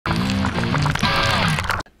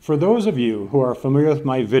For those of you who are familiar with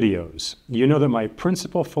my videos, you know that my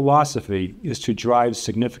principal philosophy is to drive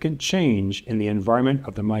significant change in the environment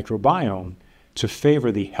of the microbiome to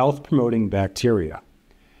favor the health-promoting bacteria.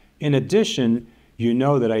 In addition, you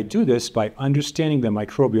know that I do this by understanding the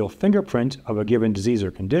microbial fingerprint of a given disease or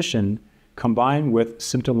condition combined with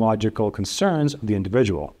symptomological concerns of the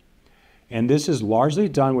individual. And this is largely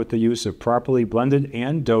done with the use of properly blended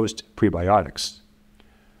and dosed prebiotics.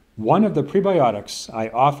 One of the prebiotics I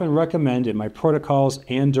often recommend in my protocols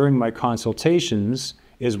and during my consultations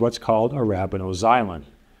is what's called Arabinoxylan.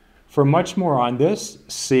 For much more on this,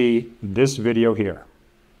 see this video here.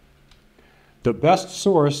 The best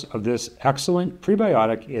source of this excellent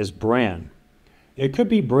prebiotic is bran. It could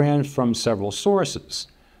be bran from several sources,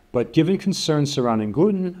 but given concerns surrounding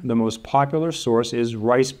gluten, the most popular source is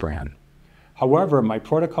rice bran. However, my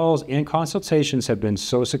protocols and consultations have been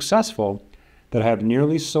so successful that I have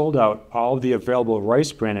nearly sold out all of the available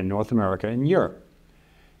rice bran in North America and Europe.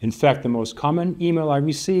 In fact, the most common email I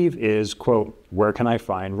receive is, quote, "Where can I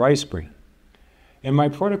find rice bran?" In my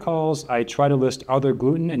protocols, I try to list other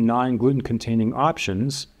gluten and non-gluten containing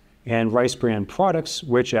options and rice bran products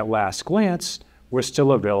which at last glance were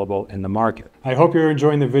still available in the market. I hope you're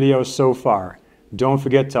enjoying the video so far. Don't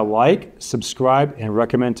forget to like, subscribe, and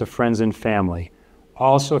recommend to friends and family.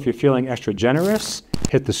 Also, if you're feeling extra generous,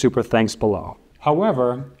 hit the super thanks below.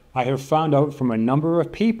 However, I have found out from a number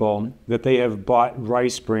of people that they have bought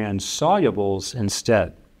rice bran solubles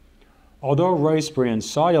instead. Although rice bran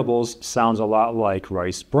solubles sounds a lot like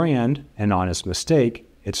rice bran, an honest mistake,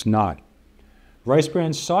 it's not. Rice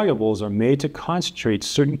bran solubles are made to concentrate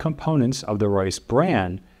certain components of the rice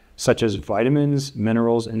bran, such as vitamins,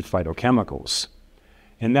 minerals, and phytochemicals.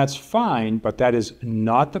 And that's fine, but that is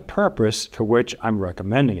not the purpose for which I'm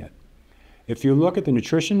recommending it. If you look at the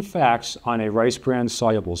nutrition facts on a rice bran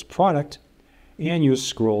solubles product, and you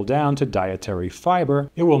scroll down to dietary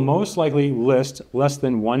fiber, it will most likely list less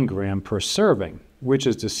than 1 gram per serving, which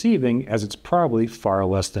is deceiving as it's probably far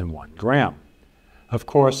less than 1 gram. Of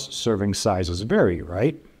course, serving sizes vary,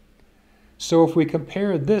 right? So if we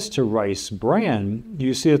compare this to rice bran,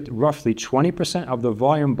 you see that roughly 20% of the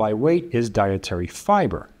volume by weight is dietary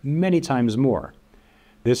fiber, many times more.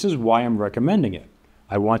 This is why I'm recommending it.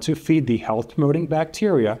 I want to feed the health-promoting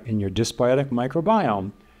bacteria in your dysbiotic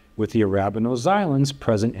microbiome with the arabinoxylans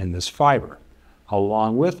present in this fiber,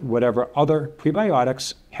 along with whatever other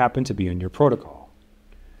prebiotics happen to be in your protocol.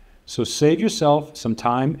 So save yourself some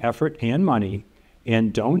time, effort, and money,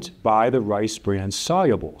 and don't buy the rice bran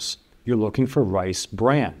solubles. You're looking for rice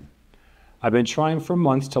bran. I've been trying for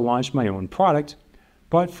months to launch my own product,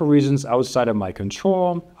 but for reasons outside of my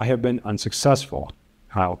control, I have been unsuccessful.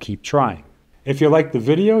 I'll keep trying. If you liked the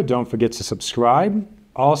video, don't forget to subscribe.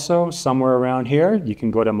 Also, somewhere around here, you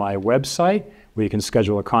can go to my website where you can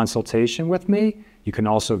schedule a consultation with me. You can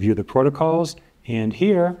also view the protocols, and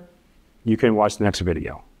here you can watch the next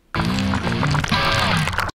video.